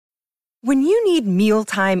When you need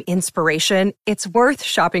mealtime inspiration, it's worth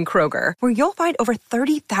shopping Kroger, where you'll find over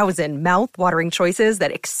 30,000 mouth-watering choices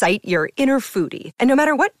that excite your inner foodie. And no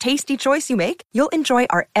matter what tasty choice you make, you'll enjoy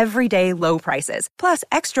our everyday low prices, plus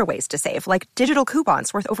extra ways to save, like digital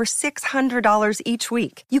coupons worth over $600 each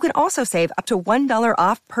week. You can also save up to $1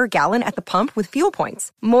 off per gallon at the pump with fuel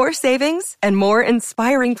points. More savings and more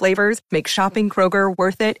inspiring flavors make shopping Kroger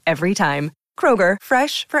worth it every time. Kroger,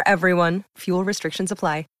 fresh for everyone. Fuel restrictions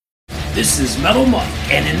apply. This is Metal Mike,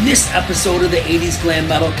 and in this episode of the 80s Glam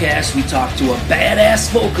Metal Cast, we talk to a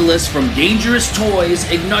badass vocalist from Dangerous Toys,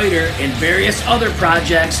 Igniter, and various other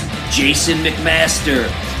projects, Jason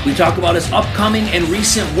McMaster. We talk about his upcoming and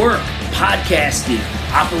recent work, podcasting,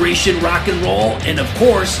 Operation Rock and Roll, and of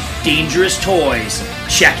course, Dangerous Toys.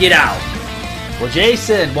 Check it out. Well,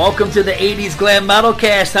 Jason, welcome to the 80s Glam Metal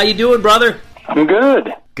Cast. How you doing, brother? I'm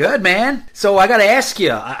good. Good, man. So I got to ask you,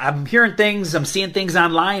 I'm hearing things, I'm seeing things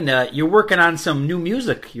online. You're working on some new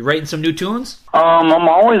music. You writing some new tunes? I'm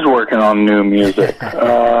always working on new music.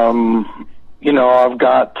 I've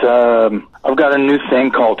got a new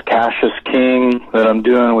thing called Cassius King that I'm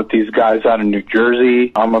doing with these guys out of New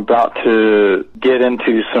Jersey. I'm about to get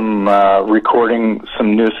into some recording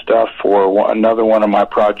some new stuff for another one of my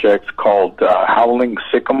projects called Howling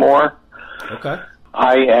Sycamore. Okay.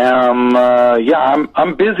 I am,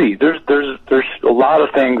 I'm busy. There's a lot of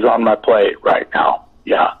things on my plate right now.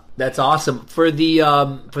 Yeah. That's awesome. For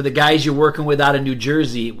the guys you're working with out of New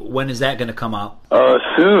Jersey, when is that going to come out?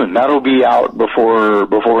 Soon. That'll be out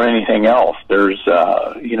before anything else. There's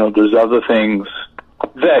other things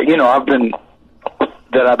that,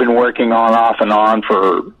 I've been working on off and on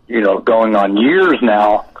for, going on years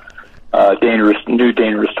now. Dangerous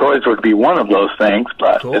Toys would be one of those things,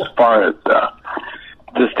 but cool. As far as,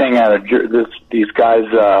 this thing these guys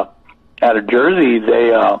out of Jersey,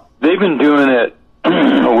 they've been doing it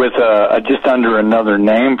with just under another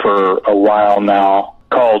name for a while now,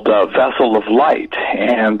 called Vessel of Light,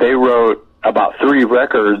 and they wrote about 3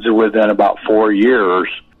 records within about 4 years,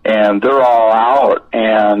 and they're all out.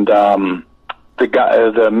 And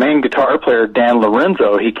the main guitar player, Dan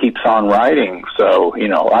Lorenzo, he keeps on writing. So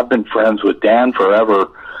I've been friends with Dan forever.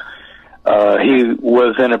 He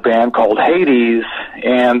was in a band called Hades,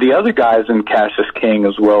 and the other guys in Cassius King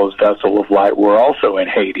as well as Vessel of Light were also in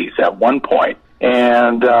Hades at one point.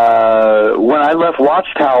 And when I left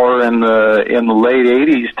Watchtower in the late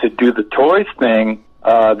 80s to do the Toys thing,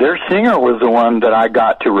 their singer was the one that I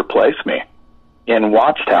got to replace me in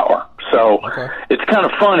Watchtower. So It's kind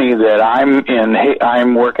of funny that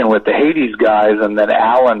I'm working with the Hades guys, and then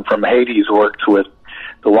Alan from Hades works with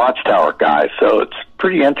the Watchtower guys. So it's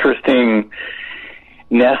pretty interesting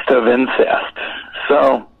nest of incest.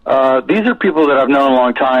 So these are people that I've known a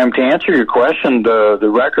long time. To answer your question,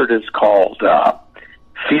 the record is called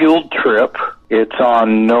Field Trip. It's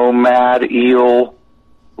on Nomad Eel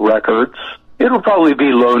Records. It'll probably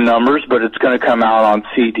be low numbers, but it's going to come out on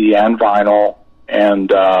CD and vinyl.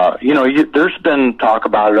 And, there's been talk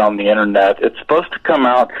about it on the internet. It's supposed to come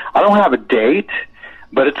out, I don't have a date,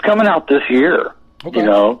 but it's coming out this year. Okay.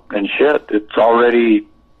 And shit, it's already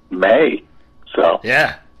May, so.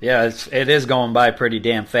 Yeah, it is going by pretty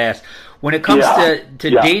damn fast. When it comes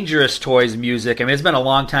to Dangerous Toys music, I mean, it's been a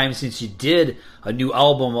long time since you did a new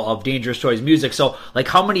album of Dangerous Toys music, so,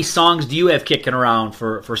 how many songs do you have kicking around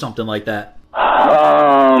for something like that?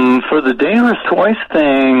 For the Dangerous Toys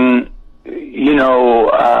thing,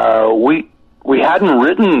 we hadn't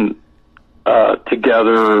written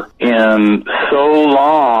together in so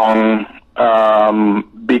long,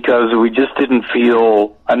 because we just didn't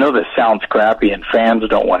feel, I know this sounds crappy and fans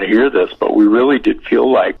don't want to hear this, but we really did feel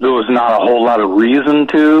like there was not a whole lot of reason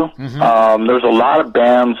to. Mm-hmm. There's a lot of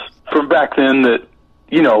bands from back then that,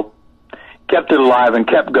 kept it alive and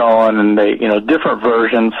kept going, and they, different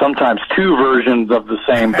versions, sometimes 2 versions of the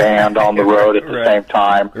same band on the road at the same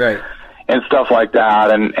time. Right. And stuff like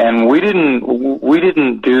that. And we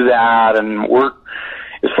didn't do that, and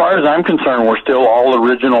as far as I'm concerned, we're still all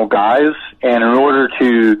original guys, and in order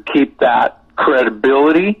to keep that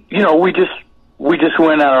credibility, we just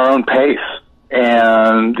went at our own pace.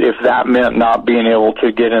 And if that meant not being able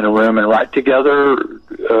to get in a room and write together,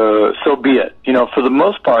 so be it. For the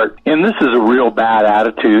most part, and this is a real bad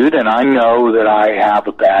attitude, and I know that I have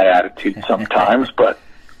a bad attitude sometimes, but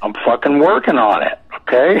I'm fucking working on it,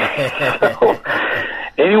 okay? So,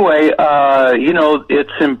 anyway,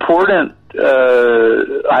 it's important,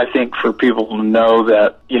 I think, for people to know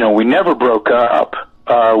that, we never broke up.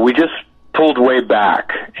 We just pulled way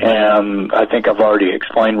back, and I think I've already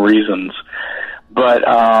explained reasons. But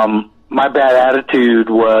my bad attitude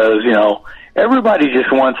was, everybody just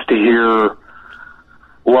wants to hear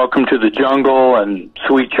Welcome to the Jungle and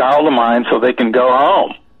Sweet Child of Mine so they can go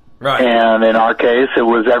home. Right. And in our case, it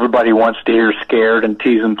was Everybody Wants to Hear Scared and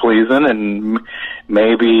Teasin' Pleasin', and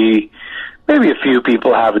maybe a few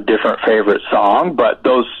people have a different favorite song, but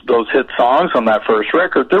those hit songs on that first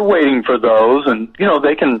record, they're waiting for those, and, you know,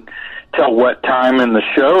 they can tell what time in the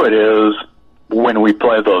show it is when we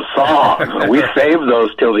play those songs. And we save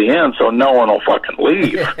those till the end so no one will fucking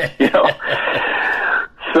leave, you know.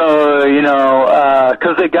 So, you know,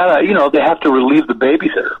 'cause they gotta, you know, they have to relieve the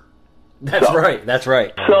babysitter. That's right. That's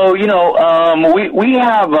right. So, you know, we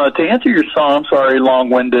have, to answer your song, I'm sorry,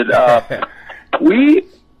 long-winded, we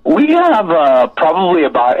have probably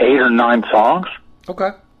about 8 or 9 songs.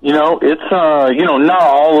 Okay. You know, it's, you know, not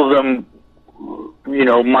all of them, you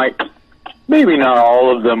know, maybe not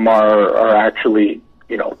all of them are actually,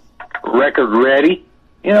 you know, record ready,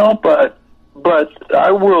 you know, but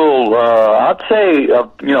I will, I'd say,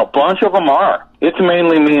 you know, a bunch of them are. It's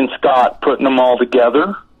mainly me and Scott putting them all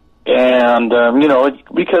together. And, you know,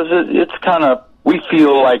 because it's kind of, we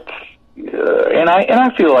feel like, and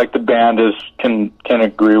I feel like the band can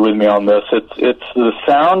agree with me on this. It's the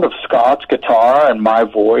sound of Scott's guitar and my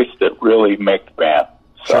voice that really make the band.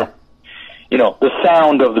 So, sure. You know, the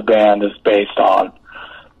sound of the band is based on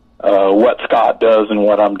what Scott does and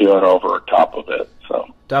what I'm doing over top of it. So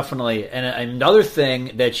definitely. And another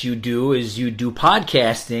thing that you do is you do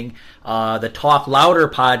podcasting, the Talk Louder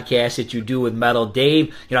podcast that you do with Metal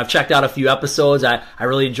Dave. You know, I've checked out a few episodes. I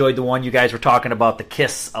really enjoyed the one you guys were talking about the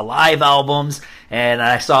Kiss Alive albums, and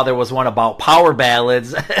I saw there was one about power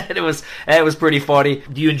ballads. It was pretty funny.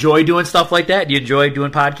 Do you enjoy doing stuff like that? Do you enjoy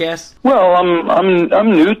doing podcasts? Well,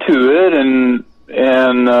 I'm new to it, and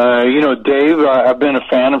you know, Dave, I've been a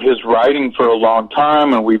fan of his writing for a long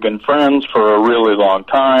time, and we've been friends for a really long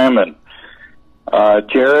time. And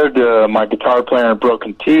Jared, my guitar player in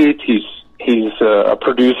Broken Teeth, he's a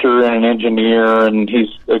producer and an engineer, and he's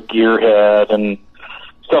a gearhead and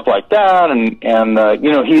stuff like that. And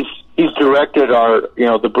you know, he's directed our, you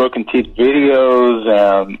know, the Broken Teeth videos,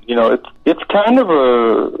 and you know, it's kind of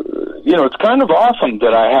awesome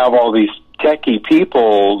that I have all these techie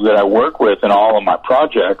people that I work with in all of my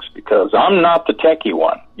projects, because I'm not the techie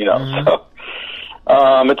one, you know. Mm-hmm. So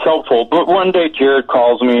it's helpful. But one day Jared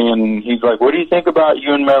calls me and he's like, "What do you think about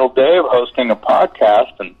you and Metal Dave hosting a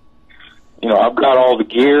podcast?" And you know, I've got all the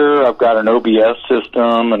gear, I've got an OBS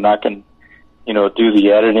system, and I can, you know, do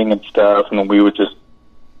the editing and stuff, and then we would just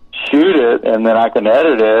shoot it, and then I can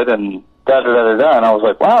edit it, and da-da-da-da-da. And I was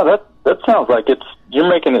like, wow, that sounds like you're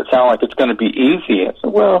making it sound like it's going to be easy. I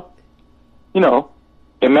said, well, you know,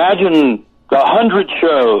 imagine 100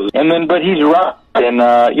 shows, and then, but he's right.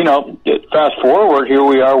 And, you know, fast forward, here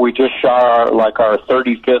we are, we just shot our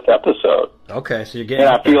 35th episode. Okay, so you're getting...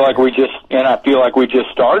 And I feel like we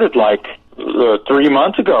just started like 3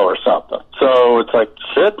 months ago or something. So it's like,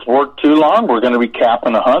 shit, work too long, we're going to be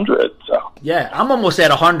capping 100, so. Yeah, I'm almost at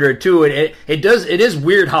 100 too. It is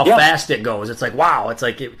weird how fast it goes. It's like, wow, it's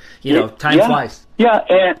like, you know, time flies. Yeah,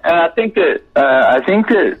 and I think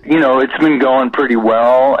that, you know, it's been going pretty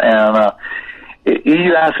well, and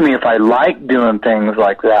you asked me if I like doing things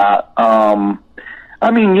like that.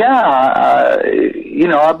 I mean, yeah, you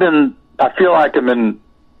know, I feel like I've been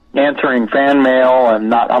answering fan mail,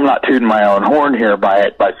 and I'm not tooting my own horn here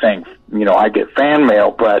by saying, you know, I get fan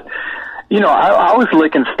mail, but, you know, I was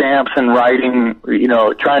licking stamps and writing, you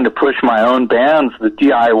know, trying to push my own bands, the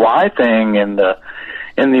DIY thing in the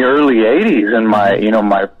early 80s, and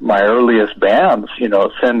my earliest bands, you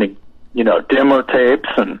know, sending, you know, demo tapes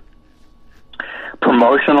and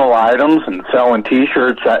promotional items and selling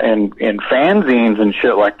T-shirts and fanzines and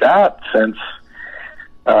shit like that since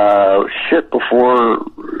before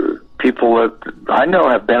people that I know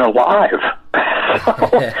have been alive. So,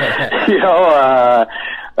 you know,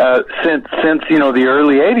 since you know, the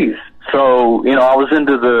early 80s. So, you know, I was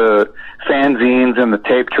into the fanzines and the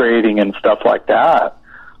tape trading and stuff like that.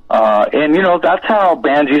 And, you know, that's how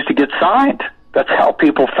bands used to get signed. That's how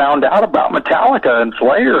people found out about Metallica and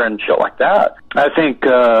Slayer and shit like that. I think,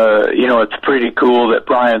 you know, it's pretty cool that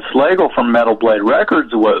Brian Slagel from Metal Blade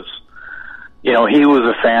Records was, you know, he was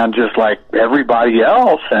a fan just like everybody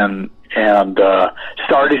else, and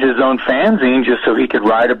started his own fanzine just so he could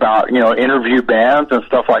write about, you know, interview bands and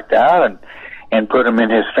stuff like that, and put them in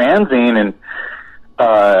his fanzine. And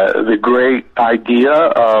the great idea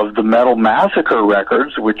of the Metal Massacre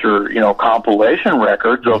records, which are, you know, compilation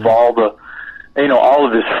records of all the, you know, all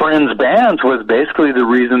of his friends' bands, was basically the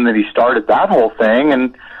reason that he started that whole thing.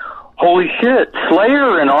 And holy shit,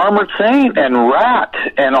 Slayer and Armored Saint and Rat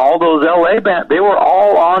and all those LA bands, they were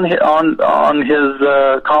all on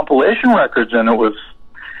his compilation records, and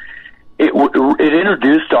it it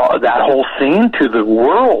introduced that whole scene to the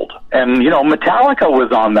world. And, Metallica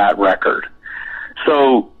was on that record.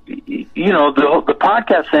 So, the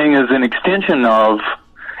podcast thing is an extension of,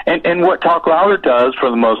 and what Talk Louder does for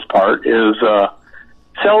the most part is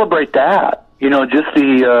celebrate that. Just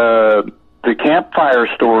the campfire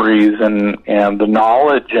stories and the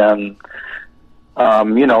knowledge and, I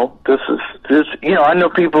know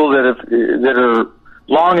people that are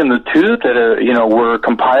long in the tooth that were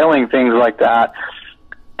compiling things like that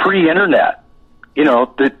pre-internet.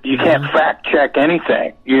 That you can't fact check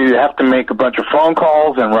anything. You have to make a bunch of phone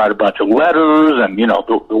calls and write a bunch of letters, and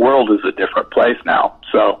the world is a different place now.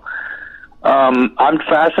 So I'm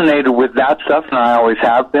fascinated with that stuff, and I always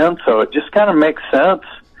have been. So it just kind of makes sense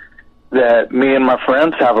that me and my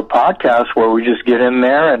friends have a podcast where we just get in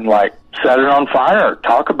there and set it on fire,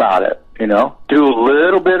 talk about it. Do a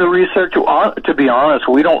little bit of research. To be honest,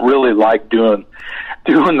 we don't really like doing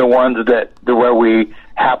the ones where we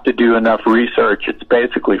have to do enough research. It's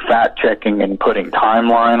basically fact checking and putting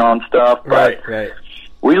timeline on stuff. Right.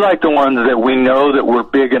 We like the ones that we know that we're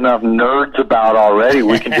big enough nerds about already.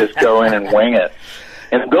 We can just go in and wing it.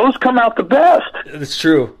 And those come out the best. It's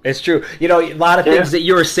true. A lot of things that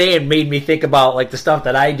you were saying made me think about the stuff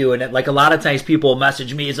that I do. And a lot of times people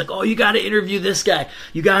message me, it's like, oh, you got to interview this guy.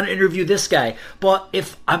 You got to interview this guy. But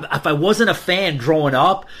if I wasn't a fan growing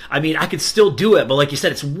up, I could still do it. But like you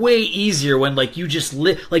said, it's way easier when you just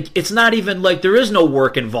it's not even there is no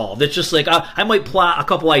work involved. It's just I might plot a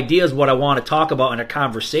couple ideas what I want to talk about in a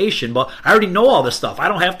conversation, but I already know all this stuff. I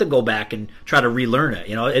don't have to go back and try to relearn it.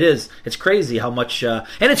 It's crazy how much.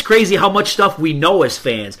 And it's crazy how much stuff we know as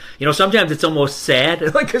fans. Sometimes it's almost sad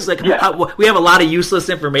because we have a lot of useless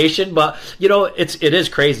information, but it is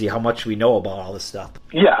crazy how much we know about all this stuff.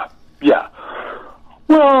 Yeah.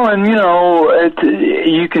 Well, and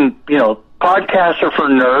you can podcasts are for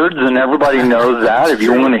nerds, and everybody knows that. If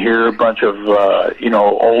you want to hear a bunch of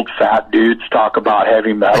old fat dudes talk about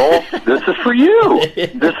heavy metal, this is for you.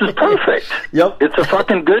 This is perfect. Yep. It's a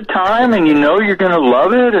fucking good time, and you're going to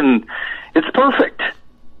love it, and it's perfect.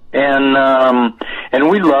 And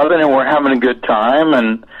we love it, and we're having a good time,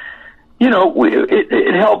 and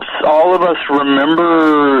it helps all of us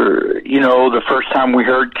remember the first time we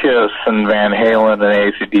heard Kiss and Van Halen and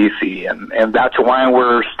AC/DC, and that's why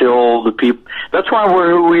we're still the people. That's why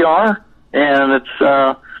we're who we are, and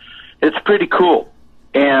it's pretty cool.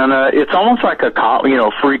 And it's almost like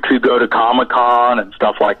freaks who go to Comic-Con and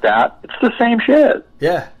stuff like that. It's the same shit.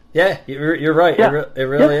 Yeah, you're right. Yeah. It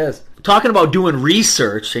really is. Talking about doing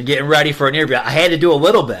research and getting ready for an interview, I had to do a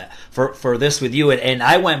little bit for this with you, and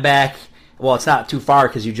I went back. Well, it's not too far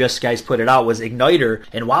because you just guys put it out, was Igniter.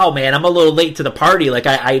 And wow, man, I'm a little late to the party.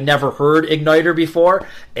 I never heard Igniter before,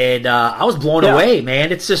 and I was blown away,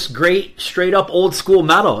 man. It's just great, straight up old school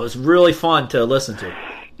metal. It was really fun to listen to.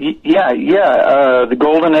 Yeah, the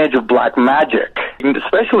golden age of black magic,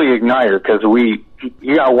 especially Igniter, because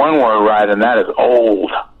you got one word right, and that is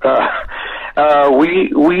old.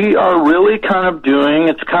 We are really kind of doing,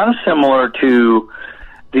 it's kind of similar to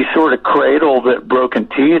the sort of cradle that Broken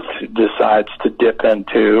Teeth decides to dip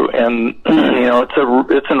into, and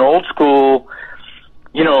it's an old school.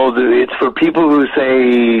 It's for people who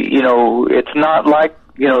say it's not like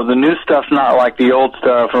the new stuff's not like the old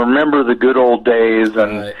stuff. Remember the good old days,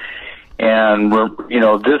 and right. And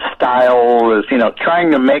this style is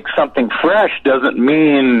trying to make something fresh doesn't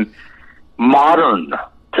mean modern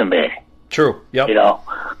to me. True. Yep.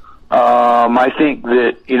 I think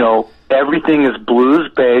that everything is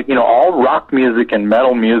blues based. All rock music and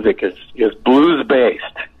metal music is blues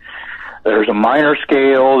based. There's a minor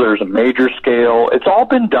scale, there's a major scale. It's all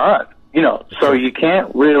been done. So you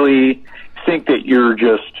can't really think that you're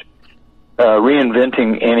just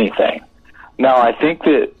reinventing anything. Now, I think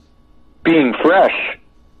that being fresh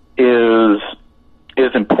is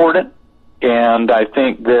important, and I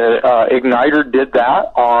think that Igniter did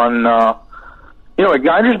that on.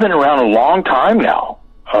 Igniter's been around a long time now.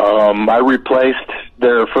 I replaced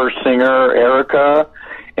their first singer, Erica,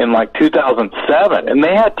 in 2007, and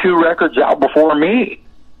they had 2 records out before me.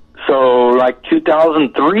 So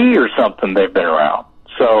 2003 or something they've been around.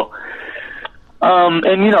 So,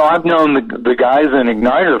 I've known the guys in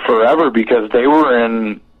Igniter forever because they were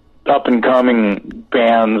in up and coming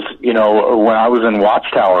bands, when I was in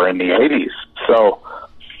Watchtower in the 80s. So,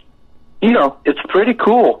 it's pretty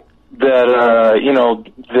cool that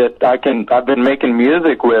that I've been making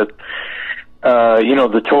music with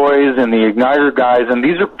the Toys and the Igniter guys, and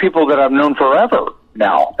these are people that I've known forever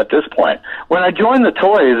now at this point. When I joined the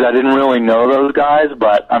Toys, I didn't really know those guys,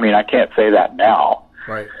 but I can't say that now.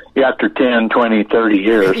 Right. after 10, 20, 30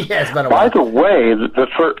 years. Yeah, it's been a By while. the way,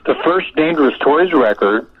 the first Dangerous Toys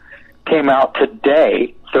record came out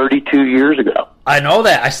today, 32 years ago. I know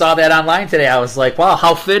that. I saw that online today. I was like, wow,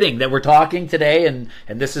 how fitting that we're talking today, and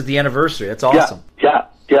this is the anniversary. That's awesome. Yeah,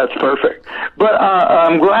 it's perfect. But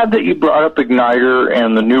I'm glad that you brought up Igniter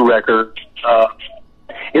and the new record.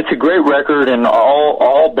 It's a great record, and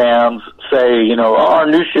all bands say, you know, oh, our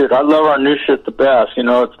new shit, I love our new shit the best. You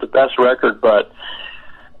know, it's the best record, but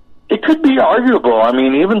it could be arguable. I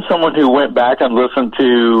mean, even someone who went back and listened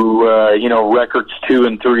to, you know, records 2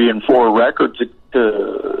 and 3 and 4 records,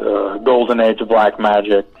 Golden Age of Black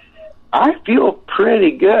Magic, I feel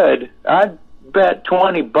pretty good. I'd bet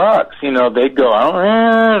 $20, you know, they'd go,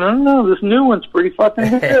 I don't know, this new one's pretty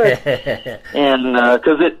fucking good. And,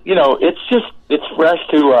 cause it, you know, it's fresh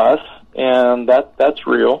to us, and that's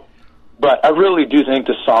real. But I really do think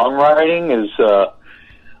the songwriting is,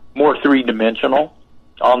 more three-dimensional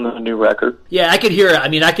on the new record. Yeah, I could hear it. I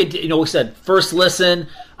mean, you know, we said first listen,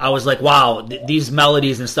 I was like, wow, these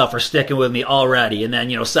melodies and stuff are sticking with me already. And then,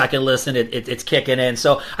 you know, second listen, it's kicking in.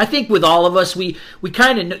 So I think with all of us, we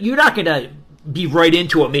kind of, you're not going to be right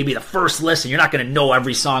into it maybe the first listen. You're not going to know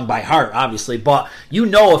every song by heart, obviously, but you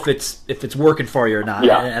know if it's working for you or not.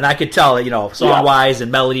 Yeah. And I could tell, you know, song-wise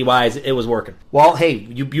and melody-wise, it was working. Well, hey,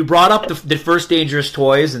 you brought up the first Dangerous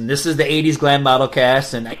Toys, and this is the 80s Glam Metal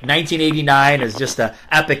Cast, and 1989 is just an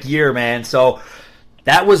epic year, man. So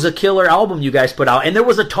that was a killer album you guys put out, and there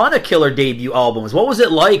was a ton of killer debut albums. What was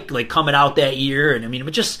it like coming out that year? And I mean,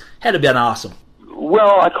 it just had to been awesome.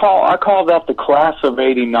 Well, I call that the class of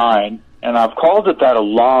 '89, and I've called it that a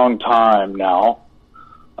long time now,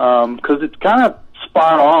 because it's kind of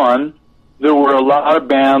spot on. There were a lot of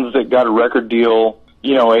bands that got a record deal,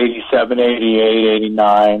 you know, 87, 88,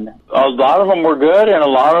 89. A lot of them were good, and a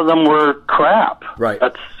lot of them were crap. Right.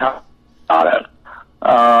 That's how I got it.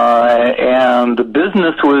 And the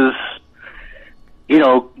business was, you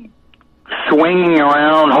know, swinging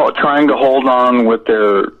around, trying to hold on with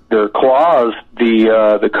their claws,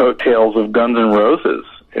 the coattails of Guns N' Roses,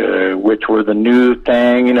 which were the new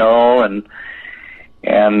thing, you know, and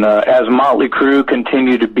as Motley Crue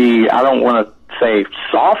continued to be, I don't want to say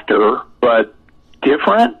softer, but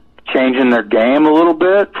different, changing their game a little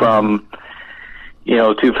bit from, you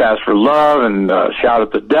know, Too Fast for Love and Shout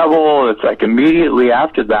at the Devil. It's like immediately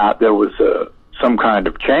after that there was some kind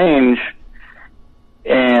of change.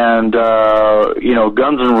 And, you know,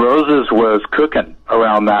 Guns N' Roses was cooking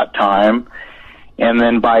around that time. And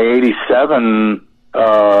then by 87,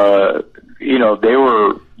 you know, they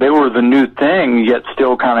were the new thing, yet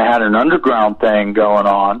still kind of had an underground thing going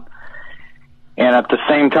on. And at the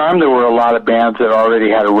same time, there were a lot of bands that already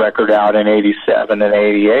had a record out in 87 and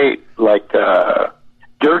 88, like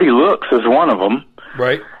Dirty Looks is one of them.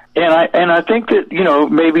 Right. And I think that, you know,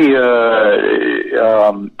 maybe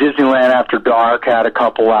Disneyland After Dark had a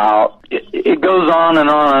couple out. It goes on and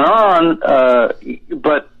on and on,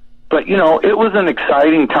 but you know, it was an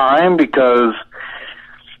exciting time because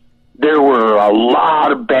there were a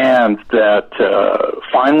lot of bands that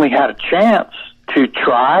finally had a chance to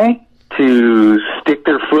try to stick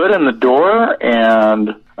their foot in the door,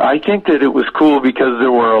 and I think that it was cool because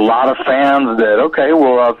there were a lot of fans that, okay,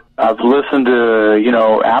 well, I've listened to, you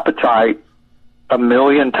know, Appetite a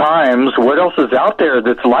million times. What else is out there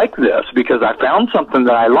that's like this? Because I found something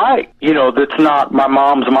that I like, you know, that's not my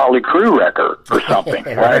mom's Motley Crue record or something,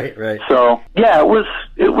 right? Right. So yeah, it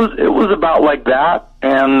was about like that,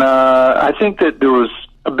 and I think that there was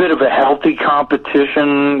a bit of a healthy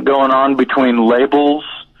competition going on between labels,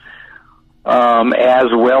 as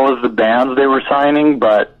well as the bands they were signing,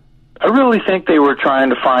 but I really think they were trying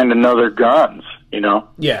to find another Guns, you know?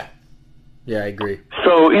 Yeah, I agree.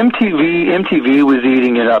 So MTV was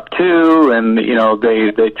eating it up too, and, you know,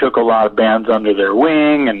 they took a lot of bands under their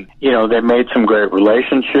wing, and, you know, they made some great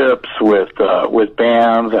relationships with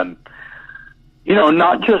bands, and, you know,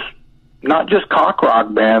 not just cock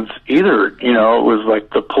rock bands either, you know, it was like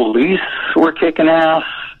the Police were kicking ass,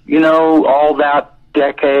 you know, all that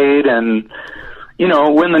decade. And, you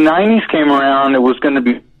know, when the 90s came around, it was going to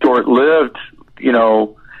be short-lived. You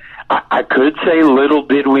know, I could say little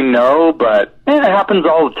did we know, but it happens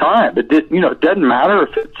all the time. It doesn't matter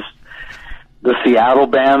if it's the Seattle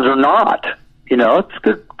bands or not. You know, it's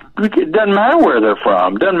good. It doesn't matter where they're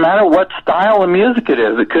from. It doesn't matter what style of music it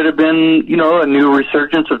is. It could have been, you know, a new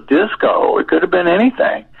resurgence of disco. It could have been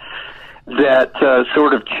anything that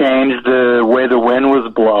sort of changed the way the wind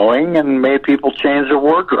was blowing and made people change their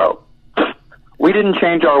wardrobe. We didn't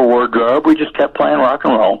change our wardrobe. We just kept playing rock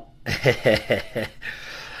and roll.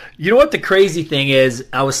 You know what the crazy thing is?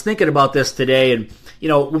 I was thinking about this today, and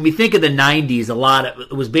when we think of the 90s, a lot of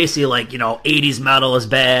it was basically like, 80s metal is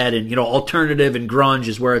bad and, alternative and grunge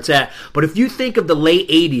is where it's at. But if you think of the late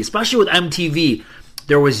 80s, especially with MTV,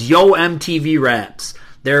 there was Yo MTV Raps.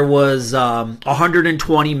 There was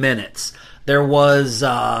 120 Minutes. There was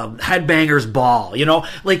Headbangers Ball.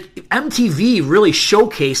 Like MTV really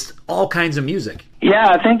showcased all kinds of music. Yeah,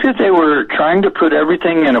 I think that they were trying to put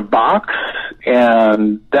everything in a box,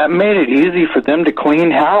 and that made it easy for them to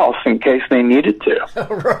clean house in case they needed to.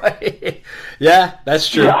 Right. Yeah, that's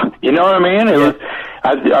true. Yeah, you know what I mean?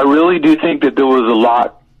 I really do think that there was a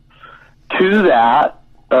lot to that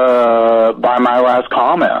by my last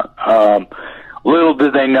comment. Little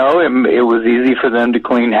did they know it was easy for them to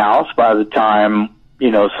clean house by the time,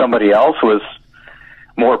 somebody else was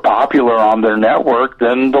more popular on their network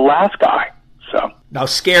than the last guy. So now,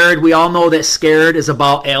 Scared, we all know that Scared is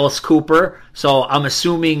about Alice Cooper. So I'm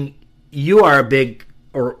assuming you are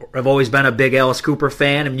or have always been a big Alice Cooper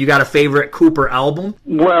fan, and you got a favorite Cooper album?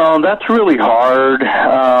 Well, that's really hard.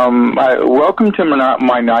 Welcome to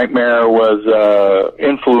My Nightmare was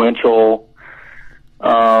influential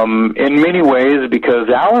in many ways because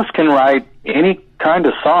Alice can write any kind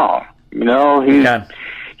of song.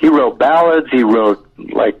 He wrote ballads. He wrote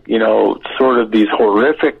sort of these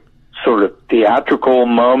horrific, sort of theatrical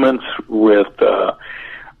moments with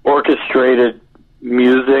orchestrated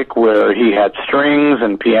music where he had strings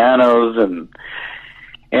and pianos and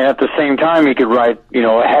at the same time he could write,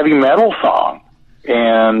 a heavy metal song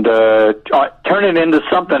and turn it into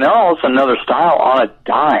something else, another style on a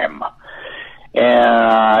dime.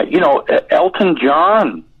 And, Elton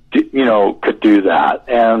John, could do that.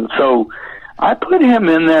 And so I put him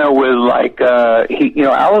in there with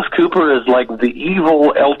Alice Cooper is like the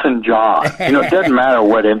evil Elton John. It doesn't matter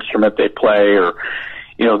what instrument they play or,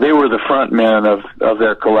 they were the front men of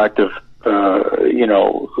their collective,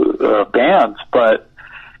 bands, but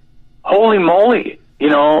holy moly,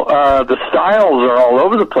 the styles are all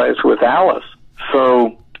over the place with Alice.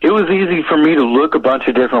 So it was easy for me to look a bunch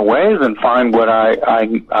of different ways and find what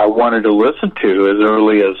I wanted to listen to as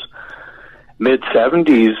early as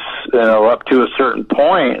mid-70s, up to a certain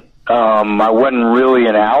point. I wasn't really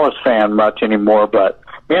an Alice fan much anymore, but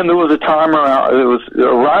man, there was a time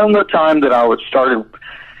around the time that I started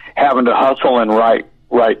having to hustle and write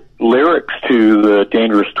lyrics to the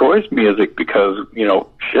Dangerous Toys music because,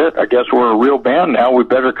 I guess we're a real band now. We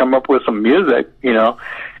better come up with some music,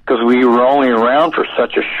 because we were only around for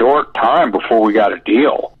such a short time before we got a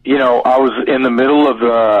deal. I was in the middle of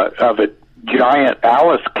a giant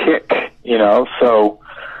Alice kick, so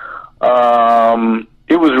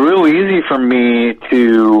it was real easy for me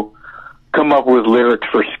to come up with lyrics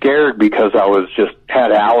for Scared because I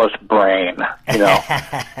had Alice brain,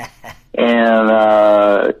 And,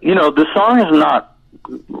 the song is not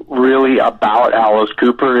really about Alice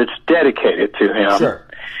Cooper. It's dedicated to him. Sure.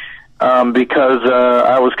 Because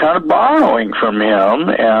I was kind of borrowing from him,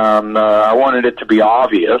 and I wanted it to be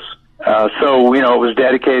obvious. So it was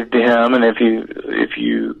dedicated to him. And if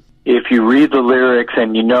you read the lyrics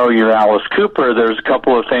and you're Alice Cooper, there's a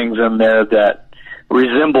couple of things in there that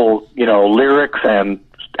resemble lyrics and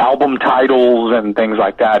album titles and things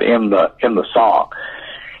like that in the song.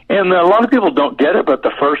 And a lot of people don't get it, but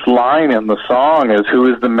the first line in the song is,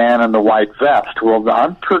 "Who is the man in the white vest?" Well,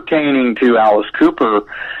 I'm pertaining to Alice Cooper,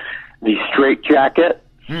 the straitjacket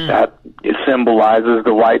that symbolizes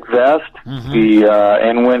the white vest. Mm-hmm.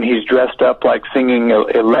 And when he's dressed up like singing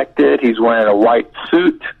Elected, he's wearing a white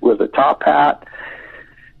suit with a top hat.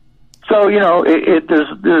 So,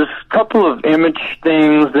 there's a couple of image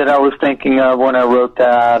things that I was thinking of when I wrote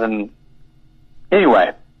that. And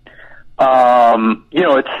anyway,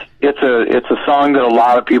 it's a song that a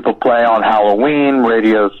lot of people play on Halloween,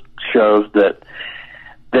 radio shows that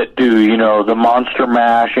do, the Monster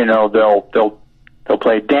Mash, they'll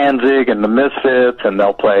play Danzig and the Misfits, and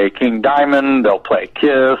they'll play King Diamond, they'll play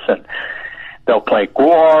Kiss, and they'll play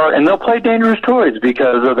Gwar, and they'll play Dangerous Toys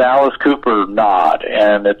because of the Alice Cooper nod.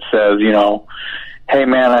 And it says, hey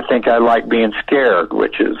man, I think I like being scared,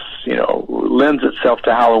 which is, lends itself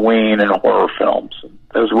to Halloween and horror films,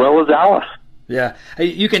 as well as Alice. Yeah,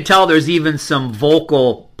 you can tell there's even some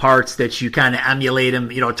vocal parts that you kind of emulate him,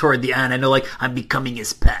 toward the end. I know, like, I'm becoming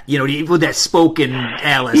his pet, with that spoken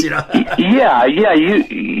Alice, Yeah,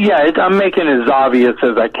 I'm making it as obvious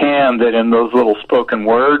as I can that in those little spoken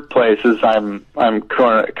word places, I'm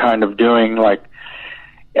kind of doing like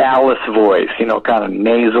Alice voice, kind of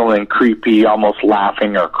nasal and creepy, almost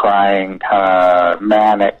laughing or crying, kind of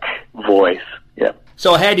manic voice. Yeah.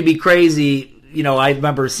 So it had to be crazy, I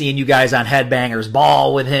remember seeing you guys on Headbangers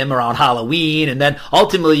Ball with him around Halloween, and then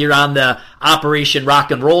ultimately you're on the Operation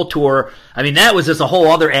Rock and Roll tour. I mean, that was just a whole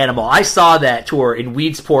other animal. I saw that tour in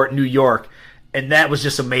Weedsport, New York, and that was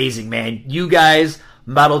just amazing, man. You guys,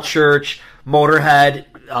 Metal Church, Motorhead,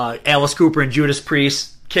 Alice Cooper and Judas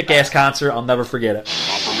Priest, kick-ass concert. I'll never forget it.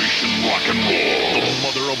 Operation Rock and Roll, the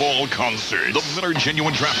mother of all concerts. The Miller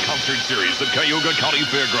Genuine Draft Concert Series at Cuyahoga County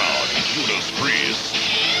Fairground. Judas Priest,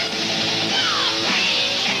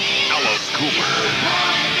 Alice Cooper,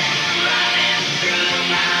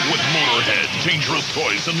 with Motorhead, Dangerous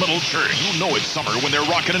Toys, and Metal Church. You know it's summer when they're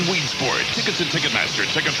rocking in Weedsport. Tickets at Ticketmaster,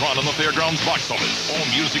 Ticketron, and the Fairgrounds box office. All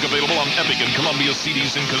music available on Epic and Columbia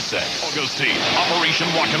CDs and cassettes. August 8th, Operation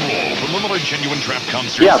Rock and Roll from the Miller Genuine Draft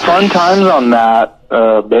Concert. Yeah, fun times on that.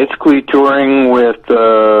 Basically touring with,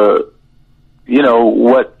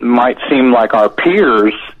 what might seem like our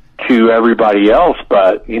peers to everybody else,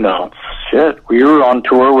 but, shit, we were on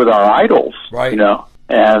tour with our idols, right?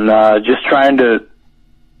 And just trying to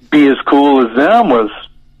be as cool as them was,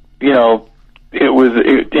 in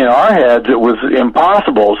our heads it was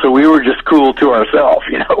impossible. So we were just cool to ourselves.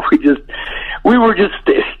 We were just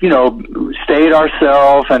stayed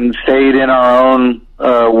ourselves and stayed in our own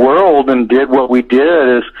world and did what we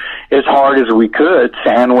did as hard as we could,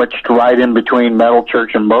 sandwiched right in between Metal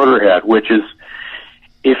Church and Motorhead, which is,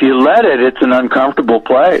 if you let it, it's an uncomfortable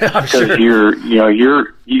place because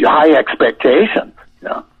you're high expectations.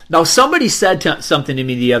 Now, somebody said something to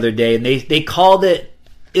me the other day, and they called it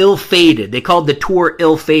ill-fated. They called the tour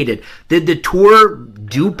ill-fated. Did the tour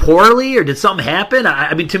do poorly, or did something happen?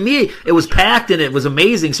 I mean, to me, it was packed and it was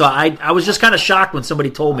amazing, so I was just kind of shocked when somebody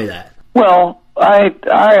told me that. Well, I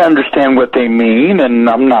understand what they mean, and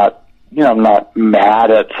I'm not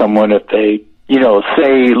mad at someone if they,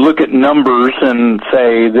 say, look at numbers and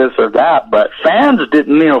say this or that, but fans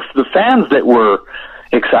didn't, the fans that were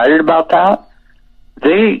excited about that,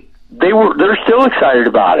 they're still excited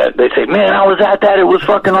about it. They say, man, I was at that, it was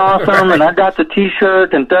fucking awesome, and I got the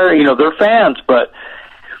t-shirt, and they're fans, but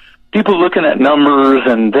people looking at numbers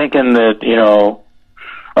and thinking that,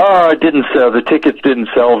 it didn't sell, the tickets didn't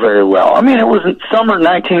sell very well. I mean, it was in summer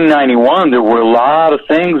 1991, there were a lot of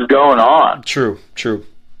things going on. True.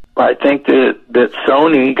 I think that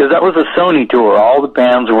Sony, because that was a Sony tour, all the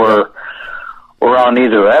bands were on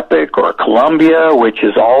either Epic or Columbia, which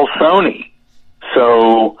is all Sony.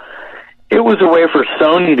 So it was a way for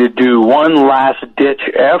Sony to do one last-ditch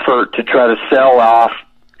effort to try to sell off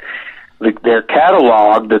their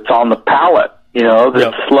catalog that's on the pallet,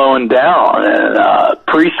 that's slowing down. And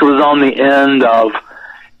Priest was on the end of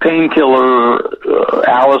Painkiller.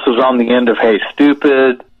 Alice was on the end of Hey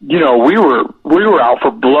Stupid. We were out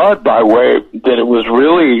for blood by way that it was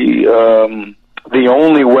really the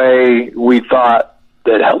only way we thought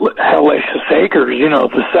that Hellacious Acres,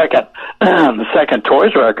 the second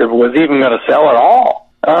Toys record was even going to sell at all.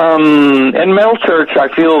 And Metal Church, I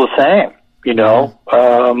feel the same,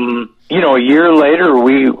 a year later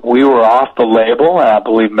we were off the label, and I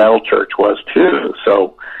believe Metal Church was too.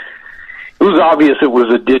 So it was obvious it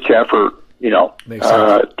was a ditch effort,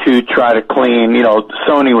 to try to clean,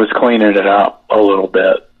 Sony was cleaning it up a little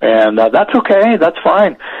bit. And that's okay, that's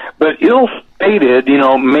fine. But ill-fated,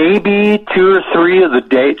 maybe 2 or 3 of the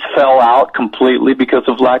dates fell out completely because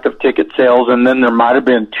of lack of ticket sales, and then there might have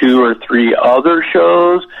been 2 or 3 other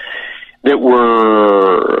shows that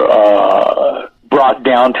were brought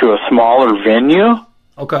down to a smaller venue.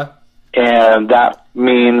 Okay. And that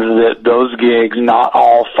means that those gigs, not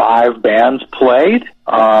all 5 bands played.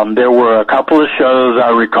 There were a couple of shows I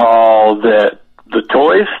recall that the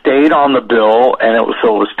Toys stayed on the bill, and it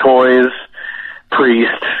was Toys,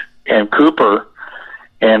 Priest, and Cooper,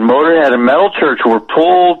 and Motorhead and Metal Church were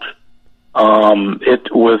pulled.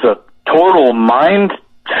 It was a total mind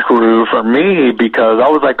screw for me because I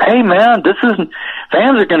was like, hey man,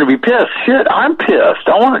 fans are going to be pissed. Shit, I'm pissed.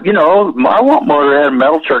 I want Motorhead and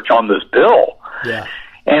Metal Church on this bill. Yeah.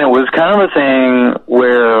 And it was kind of a thing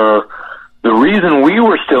where the reason we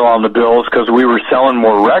were still on the bill is because we were selling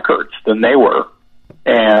more records than they were.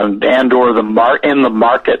 And or in the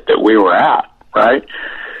market that we were at, right?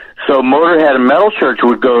 So Motorhead and Metal Church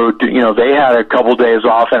would go, they had a couple days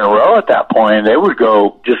off in a row at that point, and they would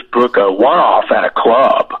go just book a one-off at a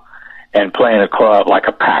club and play in a club, like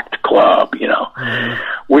a packed club,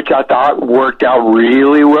 which I thought worked out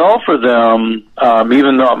really well for them,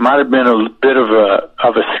 even though it might have been a bit of a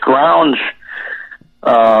scrounge,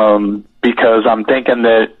 because I'm thinking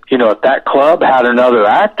that, if that club had another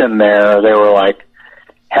act in there, they were like,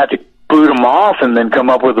 had to boot them off and then come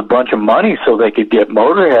up with a bunch of money so they could get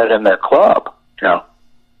Motorhead in their club,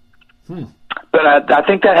 But I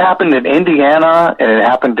think that happened in Indiana and it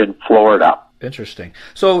happened in Florida. Interesting.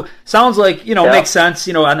 So sounds like, makes sense,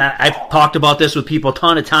 and I've talked about this with people a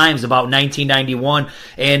ton of times about 1991.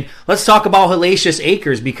 And let's talk about Hellacious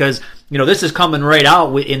Acres because, this is coming right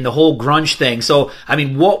out in the whole grunge thing. So, I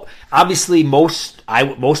mean, obviously most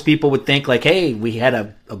people would think like, hey, we had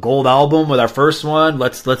a gold album with our first one.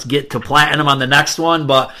 Let's get to platinum on the next one.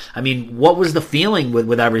 But I mean, what was the feeling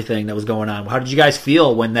with everything that was going on? How did you guys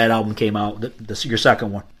feel when that album came out, your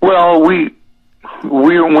second one? Well, when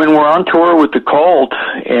we're on tour with the Cult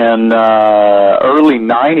in early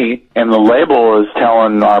 '90, and the label is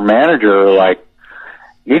telling our manager, like,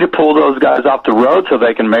 you need to pull those guys off the road so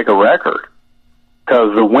they can make a record.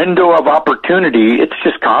 Because the window of opportunity, it's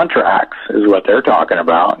just contracts, is what they're talking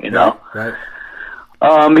about, Right.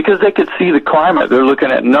 Because they could see the climate. They're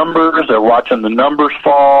looking at numbers, they're watching the numbers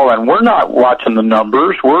fall, and we're not watching the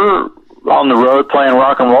numbers. We're on the road playing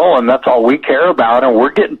rock and roll, and that's all we care about, and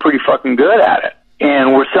we're getting pretty fucking good at it.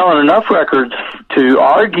 And we're selling enough records to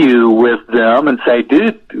argue with them and say,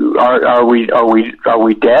 dude, are we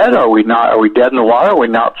dead? Are we not? Are we dead in the water? Are we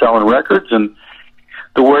not selling records? And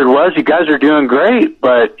the word was, you guys are doing great,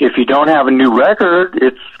 but if you don't have a new record,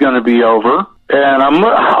 it's going to be over. And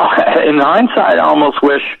in hindsight, I almost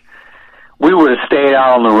wish we would have stayed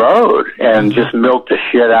out on the road and just milked the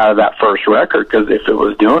shit out of that first record, because if it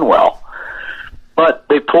was doing well. But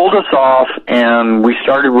they pulled us off, and we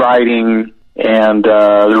started writing, and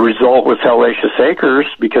the result was Hellacious Acres,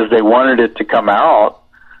 because they wanted it to come out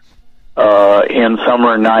in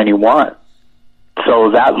summer of '91.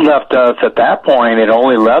 So that left us, at that point, it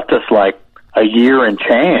only left us like a year and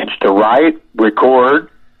change to write, record,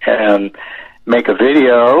 and make a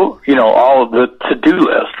video, all of the to-do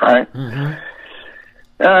list, right? Mm-hmm.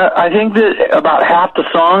 I think that about half the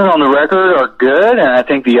songs on the record are good, and I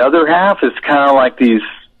think the other half is kind of like these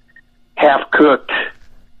half-cooked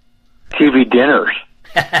TV dinners.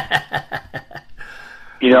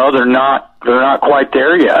 They're not quite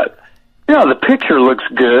there yet. The picture looks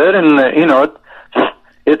good, and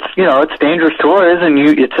it's Dangerous Toys, and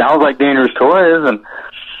it sounds like Dangerous Toys, and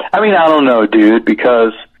I mean, I don't know, dude,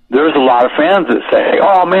 because there's a lot of fans that say,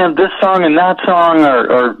 oh man, this song and that song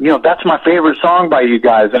or that's my favorite song by you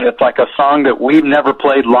guys, and it's like a song that we've never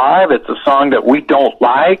played live. It's a song that we don't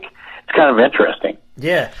like. It's kind of interesting.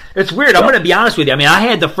 Yeah, it's weird. I'm going to be honest with you. I mean, I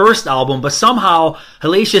had the first album, but somehow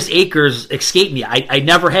Hellacious Acres escaped me. I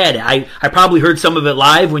never had it. I probably heard some of it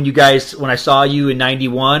live when I saw you in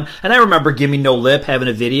 '91, and I remember Gimme No Lip having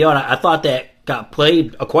a video, and I thought that got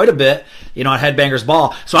played quite a bit, on Headbangers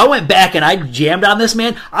Ball. So I went back and I jammed on this,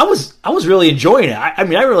 man. I was really enjoying it. I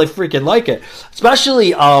mean, I really freaking like it.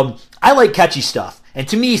 Especially, I like catchy stuff. And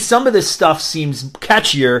to me, some of this stuff seems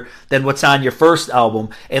catchier than what's on your first album.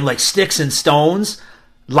 And like Sticks and Stones,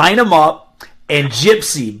 Line 'Em Up, and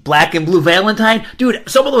Gypsy, Black and Blue Valentine. Dude,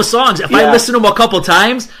 some of those songs, if I listen to them a couple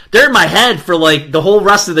times, they're in my head for like the whole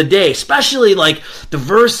rest of the day. Especially like the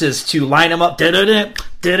verses to Line 'Em Up. It's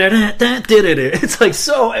like it's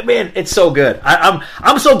so good.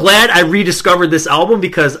 I'm so glad I rediscovered this album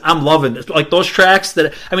because I'm loving this. Like those tracks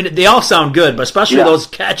they all sound good, but especially those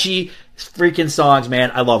catchy freaking songs,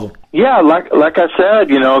 man. I love them. Yeah, like I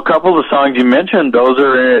said, a couple of the songs you mentioned, those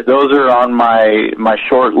are on my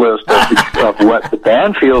short list of what the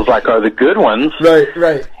band feels like are the good ones.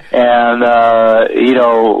 Right. And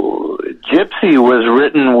Gypsy was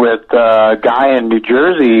written with a guy in New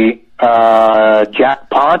Jersey, Jack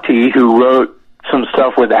Ponte, who wrote some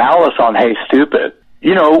stuff with Alice on Hey Stupid.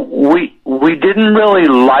 We didn't really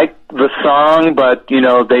like the song, but,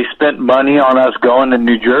 they spent money on us going to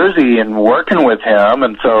New Jersey and working with him,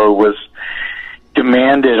 and so it was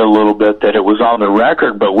demanded a little bit that it was on the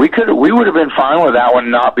record, but we would have been fine with that one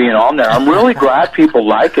not being on there. I'm really glad people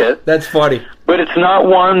like it. That's funny. But it's never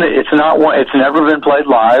been played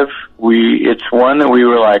live. It's one that we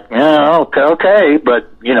were like, yeah, okay, but,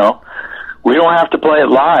 we don't have to play it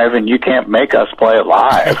live, and you can't make us play it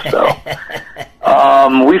live. So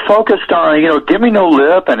we focused on, Gimme No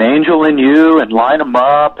Lip and Angel in You and Line 'Em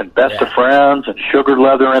Up and Best of Friends and Sugar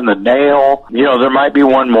Leather and the Nail. There might be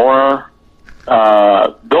one more.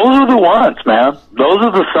 Those are the ones, man. Those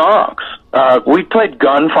are the songs. We played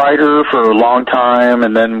Gunfighter for a long time,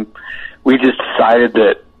 and then we just decided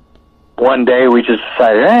that one day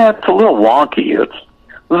it's a little wonky.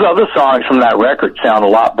 Those other songs from that record sound a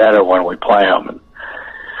lot better when we play them.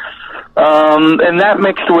 And that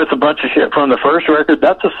mixed with a bunch of shit from the first record,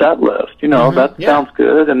 that's a set list. Sounds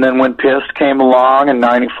good. And then when Pissed came along in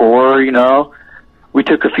 '94, we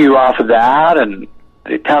took a few off of that, and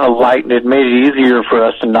it kind of lightened it, made it easier for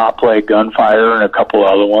us to not play Gunfire and a couple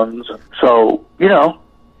other ones. So,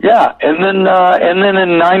 Yeah, and then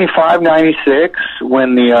in 95, 96,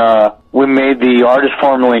 when we made the artist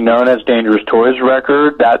formerly known as Dangerous Toys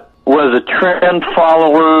record, that was a trend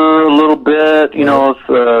follower a little bit. You know,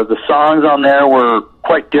 the songs on there were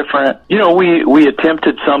quite different. You know, we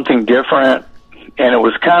attempted something different, and it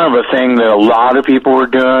was kind of a thing that a lot of people were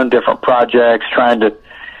doing, different projects, trying to,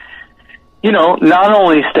 you know, not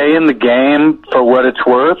only stay in the game for what it's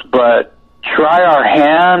worth, but try our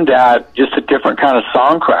hand at just a different kind of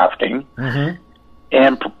song crafting. Mm-hmm.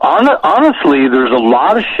 And honestly, there's a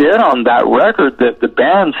lot of shit on that record that the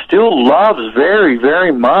band still loves very,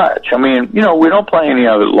 very much. I mean, you know, we don't play any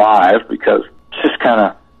of it live because it's just kind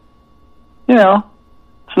of, you know,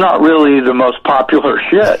 it's not really the most popular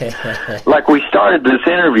shit. Like we started this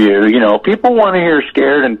interview, you know, people want to hear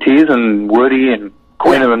Scared and Teasing Woody and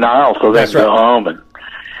Queen of the Nile, so they can go home and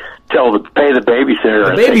pay the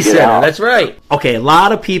babysitter. The babysitter, that's right. Okay, a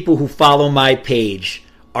lot of people who follow my page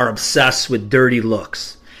are obsessed with Dirty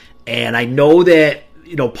Looks. And I know that,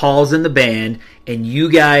 you know, Paul's in the band, and you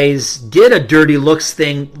guys did a Dirty Looks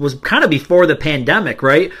thing, was kind of before the pandemic,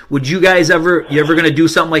 right? Would you guys ever going to do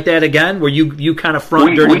something like that again, where you kind of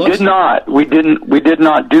front Dirty Looks? We did not. We did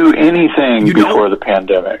not do anything before the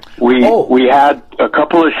pandemic. We had a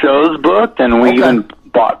couple of shows booked, and we even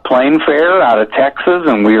bought plane fare out of Texas,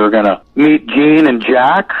 and we were going to meet Gene and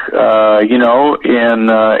Jack, you know,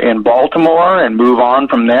 in Baltimore, and move on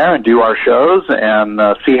from there and do our shows and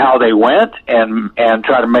see how they went, and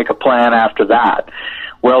try to make a plan after that.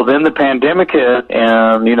 Well, then the pandemic hit,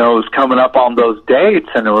 and, you know, it was coming up on those dates,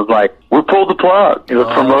 and it was like, we pulled the plug. The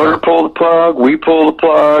promoter pulled the plug, we pulled the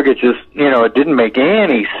plug. It just, you know, it didn't make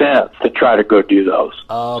any sense to try to go do those.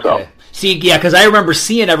 Okay. So, see, yeah, because I remember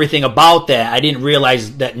seeing everything about that. I didn't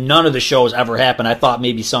realize that none of the shows ever happened. I thought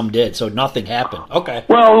maybe some did, so nothing happened. Okay.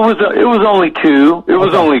 Well, it was only two. It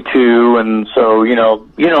was only two, and so you know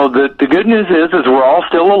the good news is we're all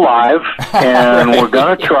still alive, and we're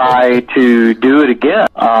gonna try to do it again.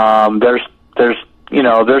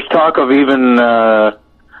 There's talk of even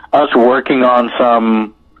us working on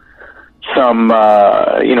some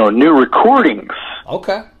new recordings.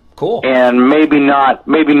 Okay. Cool. And maybe not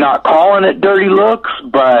calling it Dirty Looks,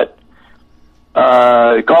 but we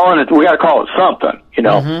got to call it something, you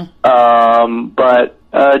know. Mm-hmm. But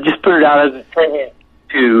just put it out as a tribute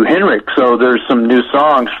to Henrik, so there's some new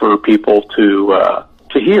songs for people to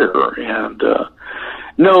hear, and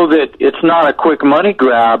know that it's not a quick money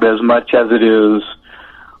grab as much as it is.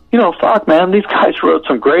 You know, fuck, man, these guys wrote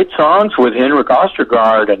some great songs with Henrik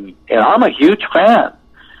Ostergaard, and I'm a huge fan.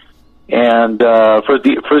 And for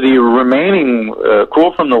the remaining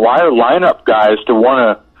Cool from the Wire lineup guys to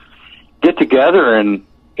want to get together and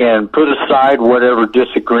put aside whatever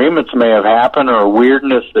disagreements may have happened or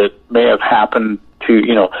weirdness that may have happened to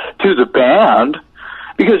the band,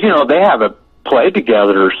 because, you know, they haven't played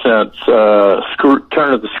together since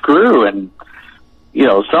Turn of the Screw, and, you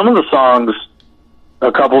know, some of the songs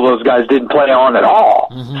a couple of those guys didn't play on at all.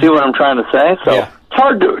 Mm-hmm. See what I'm trying to say? So. Yeah.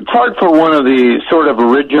 It's hard for one of the sort of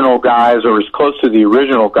original guys, or as close to the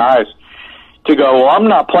original guys, to go, well, I'm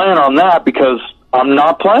not playing on that because I'm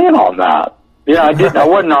not playing on that. Yeah, I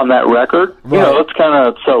wasn't on that record. Right. You know, it's kind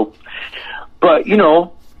of so. But, you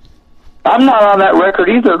know, I'm not on that record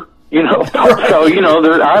either. You know, so, you know,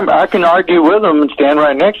 I can argue with them and stand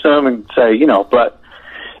right next to them and say, you know, but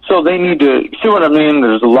so they need to see what I mean.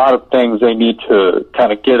 There's a lot of things they need to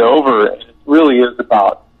kind of get over. It really is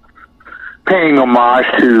about paying homage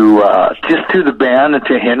to the band and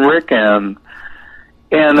to Henrik, and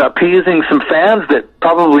appeasing some fans that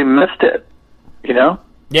probably missed it, you know?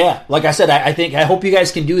 Yeah, like I said, I hope you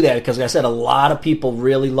guys can do that, because like I said, a lot of people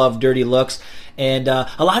really love Dirty Looks, and a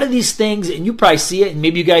lot of these things, and you probably see it, and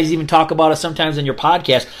maybe you guys even talk about it sometimes in your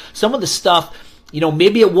podcast, some of the stuff, you know,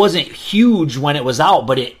 maybe it wasn't huge when it was out,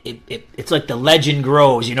 but it's like the legend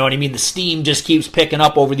grows, you know what I mean? The steam just keeps picking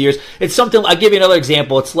up over the years. It's something, I'll give you another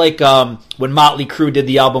example. It's like when Motley Crue did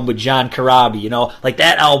the album with John Corabi, you know? Like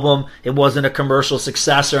that album, it wasn't a commercial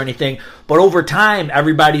success or anything, but over time,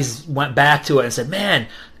 everybody's went back to it and said, man,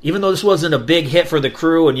 even though this wasn't a big hit for the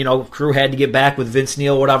Crue, and, you know, Crue had to get back with Vince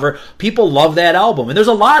Neil or whatever, people love that album. And there's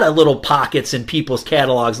a lot of little pockets in people's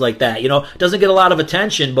catalogs like that. You know, it doesn't get a lot of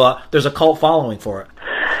attention, but there's a cult following for it.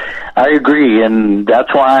 I agree, and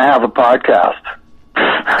that's why I have a podcast.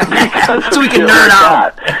 So we can nerd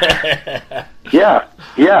out.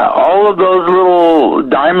 Yeah. All of those little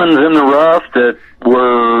diamonds in the rough that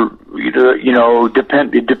were, you know, it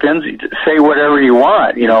depends, say whatever you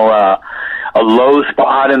want, you know, a low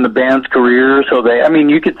spot in the band's career. So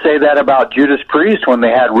you could say that about Judas Priest when they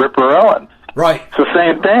had Ripper Owens. Right. It's the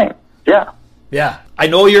same thing. Yeah. Yeah. I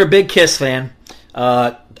know you're a big Kiss fan.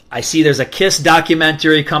 I see there's a Kiss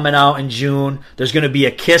documentary coming out in June. There's going to be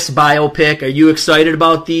a Kiss biopic. Are you excited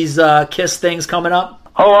about these Kiss things coming up?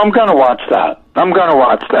 Oh, I'm going to watch that. I'm going to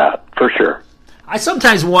watch that for sure. I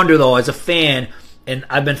sometimes wonder, though, as a fan, and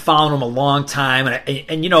I've been following them a long time,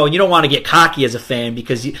 and you know, you don't want to get cocky as a fan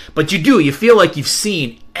but you do. You feel like you've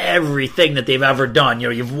seen everything that they've ever done. You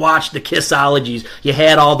know, you've watched the Kissologies, you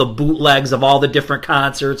had all the bootlegs of all the different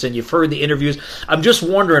concerts, and you've heard the interviews. I'm just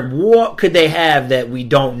wondering, what could they have that we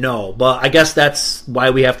don't know? But I guess that's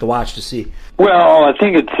why we have to watch to see. Well, I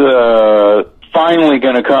think it's finally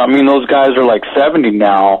going to come. I mean, those guys are like 70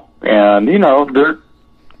 now, and you know,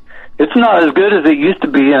 it's not as good as it used to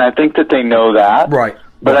be, and I think that they know that. Right.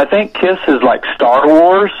 But I think Kiss is like Star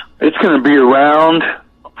Wars. It's going to be around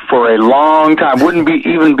for a long time. Wouldn't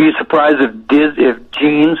even be surprised if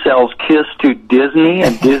Gene sells Kiss to Disney,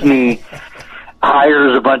 and Disney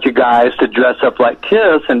hires a bunch of guys to dress up like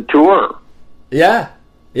Kiss and tour. Yeah.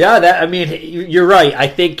 Yeah, you're right. I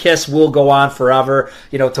think Kiss will go on forever.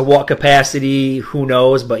 You know, to what capacity, who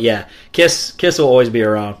knows? But yeah, Kiss will always be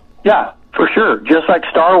around. Yeah, for sure. Just like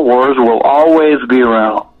Star Wars will always be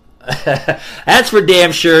around. That's for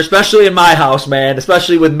damn sure, especially in my house, man.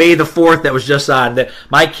 Especially with May the 4th that was just on.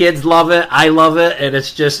 My kids love it. I love it. And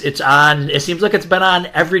it's on. It seems like it's been on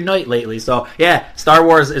every night lately. So, yeah, Star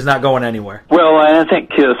Wars is not going anywhere. Well, I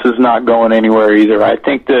think Kiss is not going anywhere either. I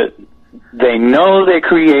think that they know they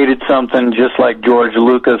created something, just like George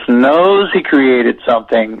Lucas knows he created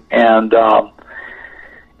something. And,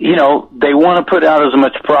 you know, they want to put out as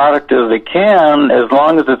much product as they can, as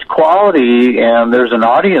long as it's quality and there's an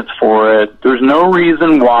audience for it. There's no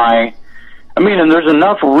reason why. I mean, and there's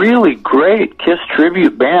enough really great Kiss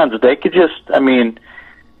tribute bands. They could just, you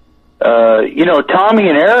know, Tommy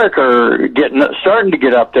and Eric are starting to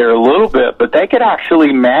get up there a little bit, but they could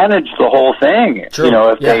actually manage the whole thing. True. You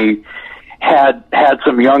know, if they had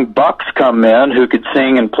some young bucks come in who could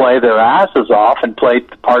sing and play their asses off and play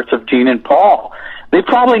the parts of Gene and Paul. They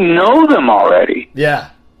probably know them already. Yeah.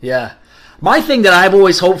 My thing that I've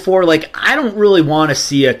always hoped for, like, I don't really want to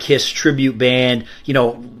see a Kiss tribute band, you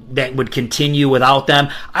know, that would continue without them.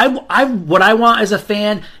 What I want as a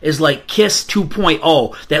fan is like Kiss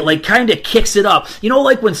 2.0 that like kind of kicks it up. You know,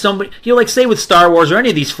 like when somebody, you know, like say with Star Wars or any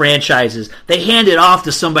of these franchises, they hand it off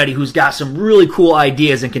to somebody who's got some really cool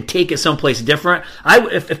ideas and can take it someplace different.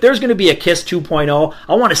 If there's going to be a Kiss 2.0,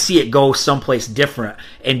 I want to see it go someplace different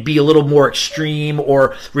and be a little more extreme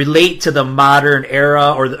or relate to the modern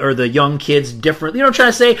era or the young kids different. You know what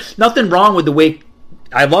I'm trying to say? Nothing wrong with the way.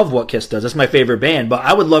 I love what Kiss does. That's my favorite band, but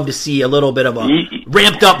I would love to see a little bit of a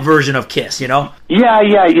ramped up version of Kiss, you know? Yeah.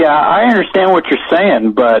 I understand what you're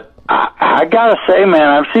saying, but I gotta say, man,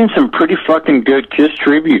 I've seen some pretty fucking good Kiss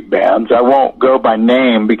tribute bands. I won't go by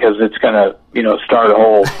name because it's gonna, you know, start a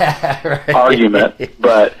whole argument.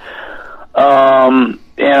 But, and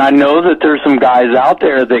I know that there's some guys out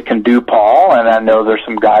there that can do Paul, and I know there's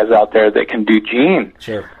some guys out there that can do Gene.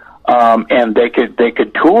 Sure. And they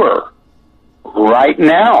could tour right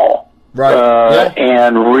now,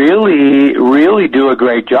 and really do a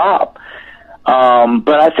great job.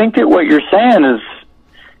 But I think that what you're saying is,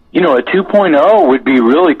 you know, a 2.0 would be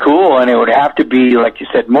really cool, and it would have to be, like you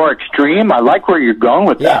said, more extreme. I like where you're going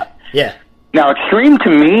with that. Yeah. Now, extreme to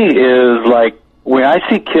me is like, when I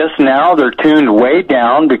see Kiss now, they're tuned way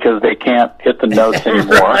down because they can't hit the notes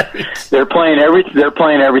anymore. Right. They're playing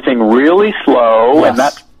everything really slow, and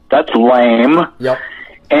that's lame. Yep.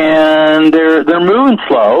 And they're moving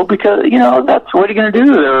slow because, you know, that's what are you going to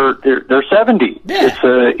do? They're 70. Yeah.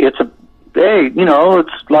 It's a hey, you know, it's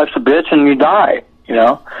life's a bitch and you die, you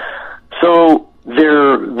know. So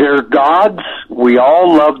they're gods. We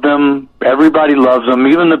all love them. Everybody loves them.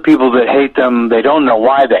 Even the people that hate them, they don't know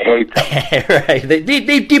why they hate them. Right.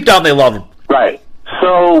 Deep down, they love them. Right.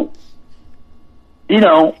 So, you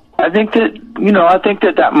know, I think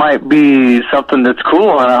that might be something that's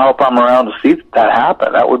cool, and I hope I'm around to see that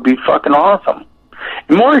happen. That would be fucking awesome.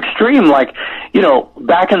 And more extreme, like, you know,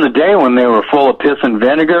 back in the day when they were full of piss and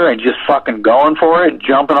vinegar and just fucking going for it,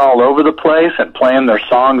 jumping all over the place and playing their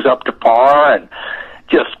songs up to par and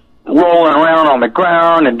just rolling around on the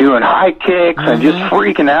ground and doing high kicks and just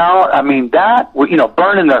freaking out. I mean, that, you know,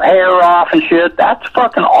 burning their hair off and shit, that's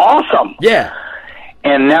fucking awesome. Yeah.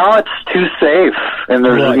 And now it's too safe, and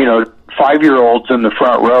there's, you know, 5-year-olds in the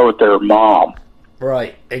front row with their mom.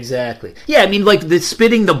 Right, exactly. Yeah, I mean, like the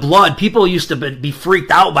spitting the blood, people used to be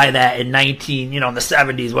freaked out by that in in the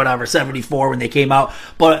 70s, whatever, 74 when they came out.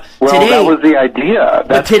 But today, that was the idea.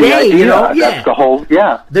 That's today, the idea. you know, yeah. That's the whole,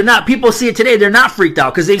 They're not, people see it today, they're not freaked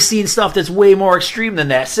out because they've seen stuff that's way more extreme than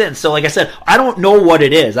that since. So like I said, I don't know what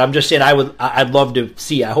it is. I'm just saying I'd love to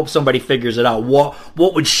see. I hope somebody figures it out. What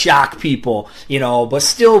would shock people, but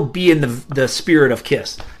still be in the spirit of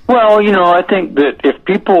Kiss. Well, I think that if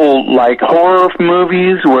people like horror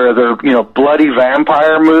movies where they're, bloody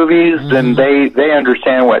vampire movies, then they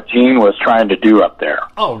understand what Gene was trying to do up there.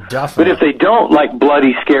 Oh, definitely. But if they don't like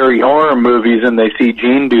bloody, scary horror movies and they see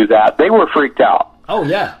Gene do that, they were freaked out. Oh,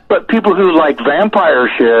 yeah. But people who like vampire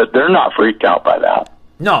shit, they're not freaked out by that.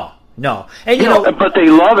 No. And but they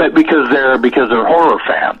love it because they're horror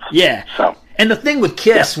fans. Yeah. So. And the thing with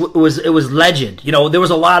Kiss was legend. There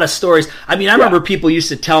was a lot of stories. I mean, I remember people used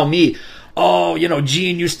to tell me, oh,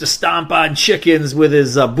 Gene used to stomp on chickens with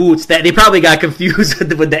his boots. That they probably got confused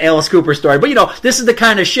with the Alice Cooper story. But, this is the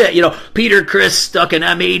kind of shit, Peter Criss stuck an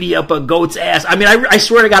M80 up a goat's ass. I mean, I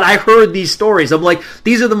swear to God, I heard these stories. I'm like,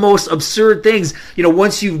 these are the most absurd things.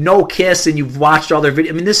 Once you know Kiss and you've watched all their videos,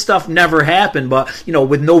 I mean, this stuff never happened. But,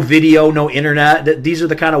 with no video, no internet, these are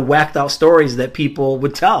the kind of whacked out stories that people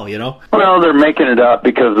would tell, Well, they're making it up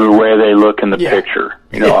because of the way they look in the picture.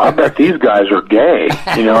 I bet these guys are gay.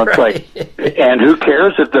 It's like, and who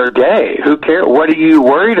cares if they're gay? Who cares? What are you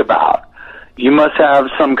worried about? You must have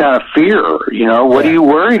some kind of fear. What are you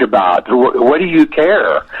worried about? What do you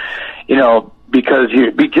care? Because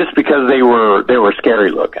because they were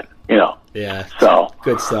scary looking. Yeah. So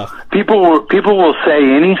good stuff. People will say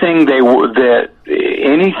anything they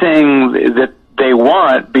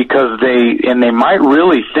want because they might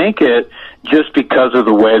really think it just because of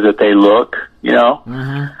the way that they look.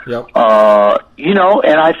 Mm-hmm. Yep.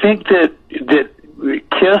 And I think that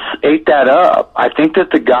Kiss ate that up. I think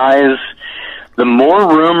that the guys, the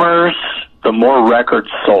more rumors, the more records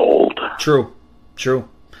sold. True.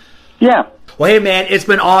 Yeah. Well, hey, man, it's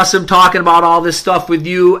been awesome talking about all this stuff with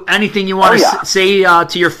you. Anything you want to say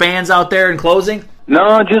to your fans out there in closing?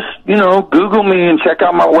 No, just, Google me and check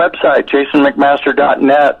out my website,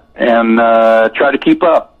 jasonmcmaster.net, and try to keep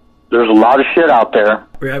up. There's a lot of shit out there.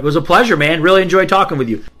 It was a pleasure, man. Really enjoyed talking with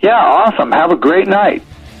you. Yeah, awesome. Have a great night.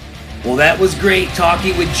 Well, that was great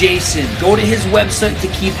talking with Jason. Go to his website to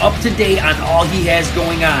keep up to date on all he has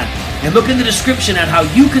going on. And look in the description on how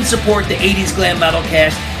you can support the 80s Glam Metal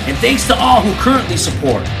Cast. And thanks to all who currently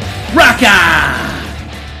support. Rock on!